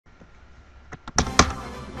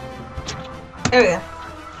There we go.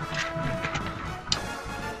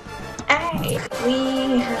 Alright,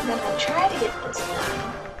 we are gonna try to get this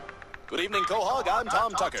done. Good evening, Quahog. I'm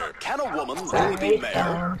Tom Tucker. Can a woman really be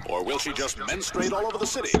mayor? Or will she just menstruate all over the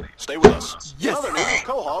city? Stay with us. Yes. In other news,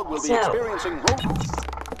 Quahog will be experiencing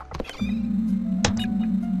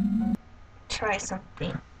try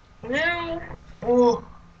something new. Oh.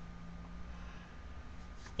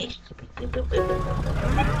 You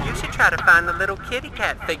should try to find the little kitty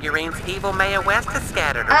cat figurines evil Mayor West has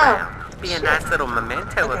scattered around. Be a nice little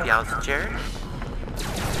memento of y'all's journey.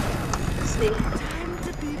 Let's see.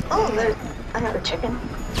 Oh, there. I have a chicken.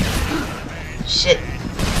 Shit.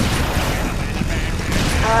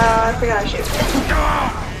 I forgot I shoot.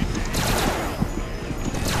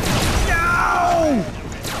 No!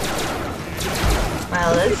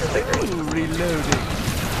 Wow, this is a great. Reloading.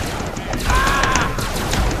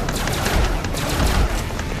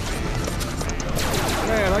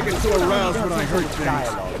 Man, I get so aroused when I hurt things.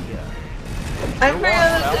 I forgot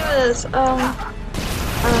to do this. I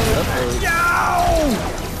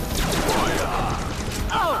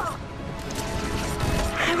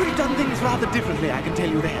would have done things rather differently, I can tell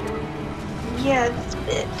you that. Yeah, it's a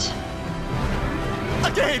bit.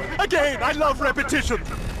 Again! I love repetition!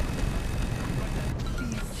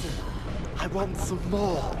 I want some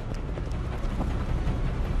more.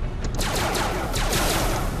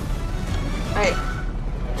 Right.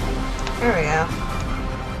 There we go.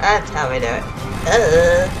 That's how we do it.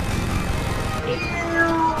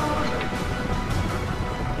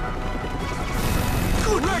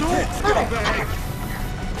 Good Lord!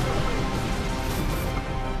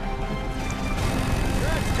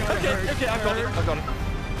 Okay, I've got it.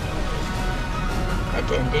 That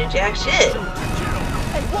didn't do jack shit.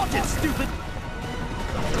 Hey, watch it, stupid!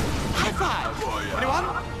 High five! Anyone?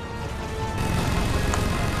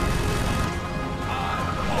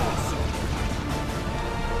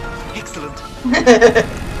 Excellent.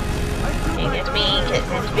 Can't get me,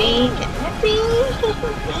 can't me, can't me.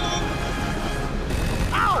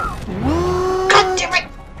 Ow! God damn it!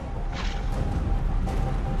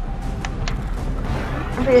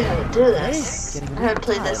 I forget how to do this. I haven't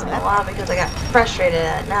played this in a while because I got frustrated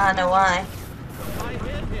at it. Now I know why. I hit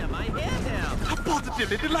him! How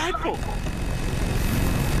positively delightful!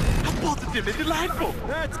 Positively delightful!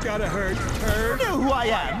 That's gotta hurt. You know who I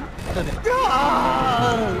am?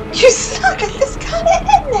 You suck! I just got it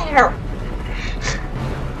in there!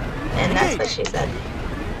 And that's what she said.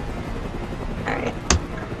 Alright.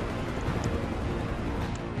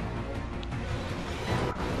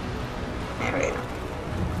 There we go.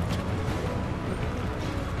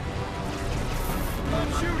 I'm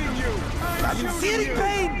shooting you! I'm shooting you!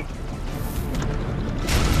 Pain!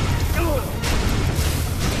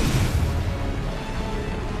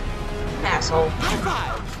 Asshole. High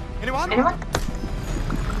five! Anyone? Anyone?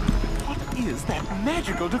 What is that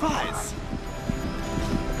magical device?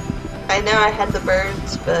 I know I had the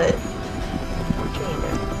birds, but what can you do?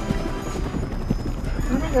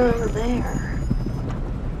 I'm gonna go over there.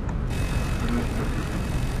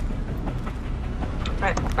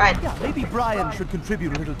 Right. Yeah, maybe Brian should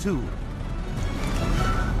contribute a little too.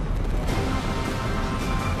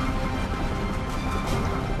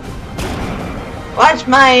 Watch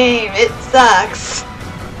my aim, it sucks.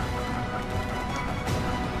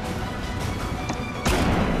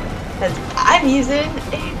 Because I'm using a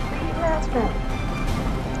free mouse pad.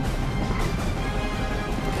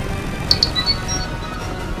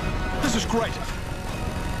 This is great.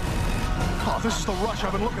 Oh, this is the rush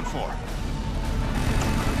I've been looking for.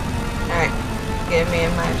 Alright, give me a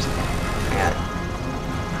mouse pad. I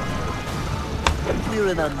got it. We're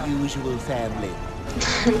an unusual family.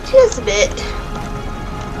 Just a bit.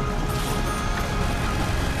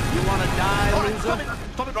 You wanna die, Loser?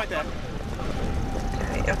 Stop it right there.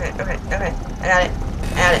 Okay. I got it.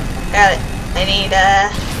 I need,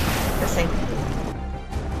 this thing.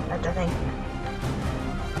 Not the thing.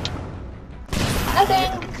 I'm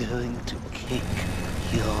going to kick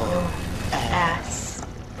your ass.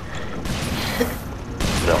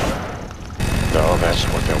 No, that's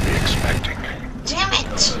what they'll be expecting. Damn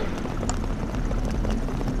it!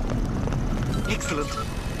 Excellent.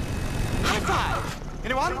 High five!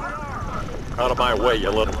 Anyone? Out of my way, you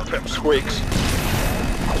little pipsqueaks.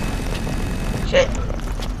 Shit.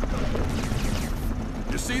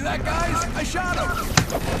 You see that, guys? I shot him!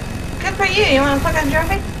 Good for you. You want to fucking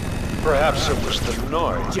trophy? Perhaps it was the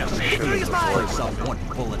noise. Just we should freeze have avoided. myself one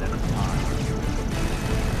bullet at a time.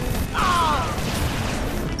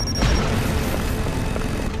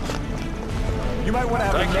 You might want to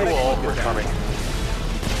have Thank you all for coming.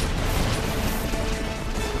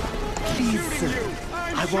 Please, sir.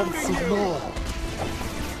 I want some more.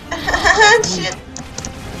 Shit.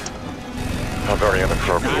 How very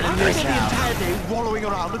inappropriate. I'm Thank spending the you. entire day wallowing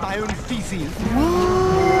around in my own feces.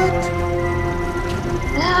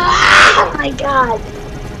 Oh my god.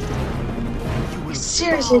 I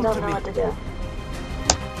seriously don't know what to do.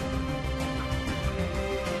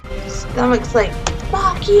 Stomach's like,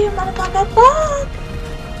 fuck you, motherfucker, fuck!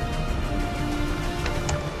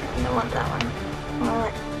 I don't want that one. I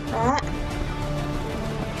want that.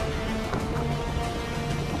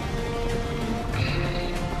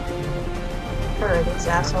 Where are these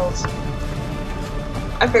assholes?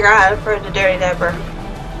 I forgot how to throw the dirty diaper.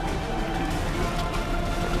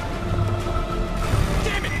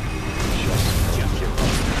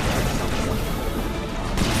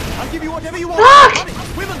 I'll give you whatever you want. Fuck! Money,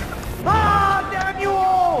 women. Ah, damn you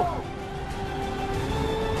all!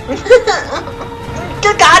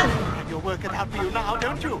 Good God! You're working out for you now,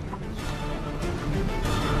 don't you?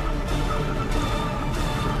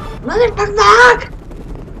 Motherfucker!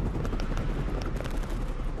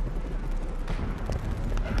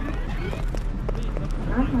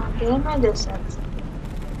 I'm not getting my distance.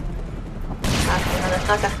 Got you,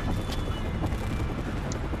 motherfucker.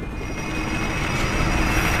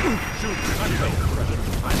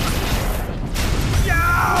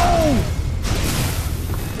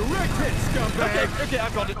 Direct hit, scumbag! Okay,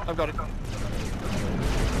 I've got it. I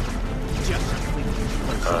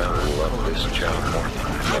love this job more than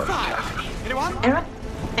I High love five! Kathy. Anyone? Anyone?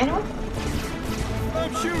 Anyone?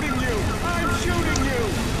 I'm shooting you! I'm shooting you!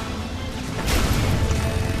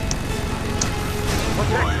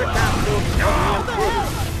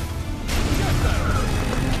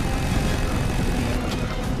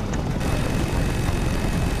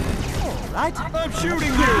 Right? I'm shooting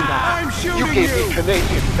you! I'm shooting You gave me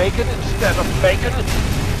Canadian bacon instead of bacon?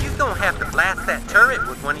 You're gonna have to blast that turret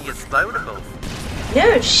with one of your explodables.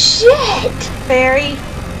 No shit! Fairy.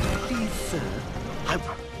 Please, sir.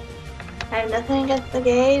 I have nothing against the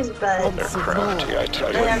gays, but They're crafty, I tell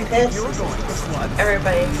and you. I'm pissed.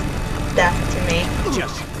 Everybody's deaf to me.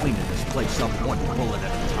 Just cleaning this place up one bullet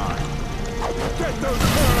at a time.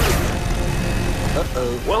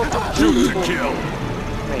 Uh-oh. Welcome to the kill.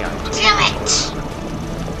 May I Damn it!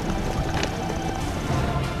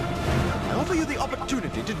 I offer you the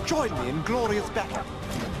opportunity to join me in glorious battle.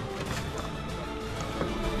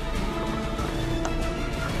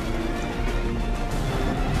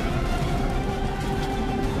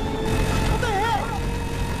 What the hell?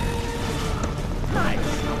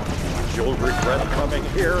 Nice. You'll regret coming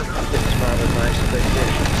here. It's not a nice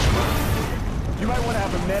vacation. You might want to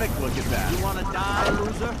have a medic look at that. You wanna die,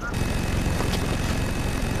 loser?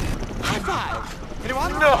 High five!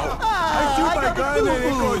 Anyone? No! I shoot my gun and it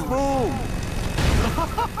goes boom!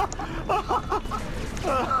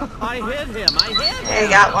 I hit him. I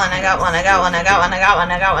got one, I got one, I got one, I got one, I got one,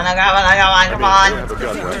 I got one, I got one, I got one, come I on! have a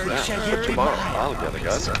gun right now. But tomorrow, I'll get a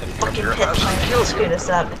gun and come to Fucking your pitch house and my kill screw you. this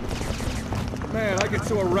up. Man, I get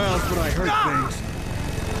so aroused when I hurt things.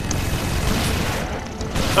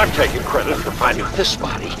 I'm taking credit for finding this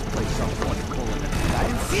body. I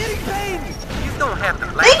didn't see any pain! You're gonna have to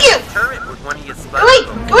blast Thank you! that turret with one of your Go away!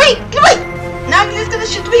 explodables. Go away! Go away! Now I'm just gonna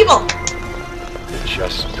shoot the people!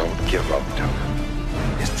 Just don't give up, Doug.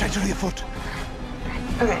 There's treachery afoot.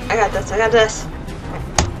 Okay, I got this, I got this.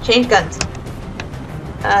 Change guns.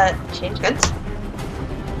 Change guns?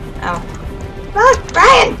 Oh. Fuck,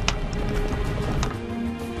 Brian!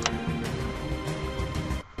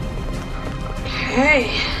 Okay.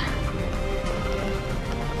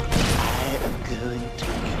 I am going to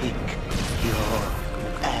kick your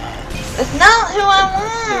ass. That's not who I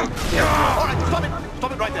want! Alright, stop it!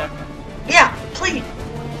 Stop it right there. Yeah, please.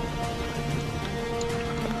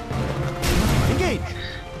 Engage!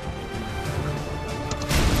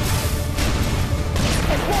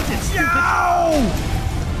 Yow!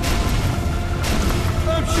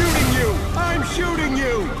 I'm shooting you! I'm shooting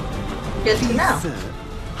you! Good to know. Sir,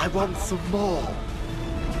 I want some more.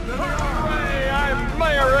 Hooray! I'm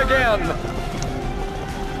mayor again!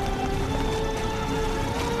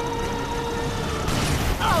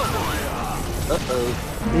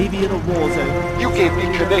 Uh-oh. Maybe in a war zone. You gave me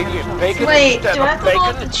Canadian bacon Wait, instead do I have of to blow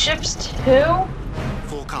up bacon? the chips too?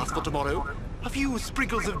 Forecast for tomorrow. A few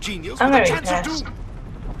sprinkles of genius I'm with a gonna be chance of pissed. doom.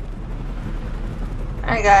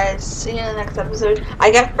 Alright guys, see you in the next episode.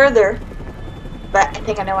 I got further, but I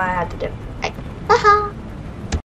think I know what I had to do. Bye.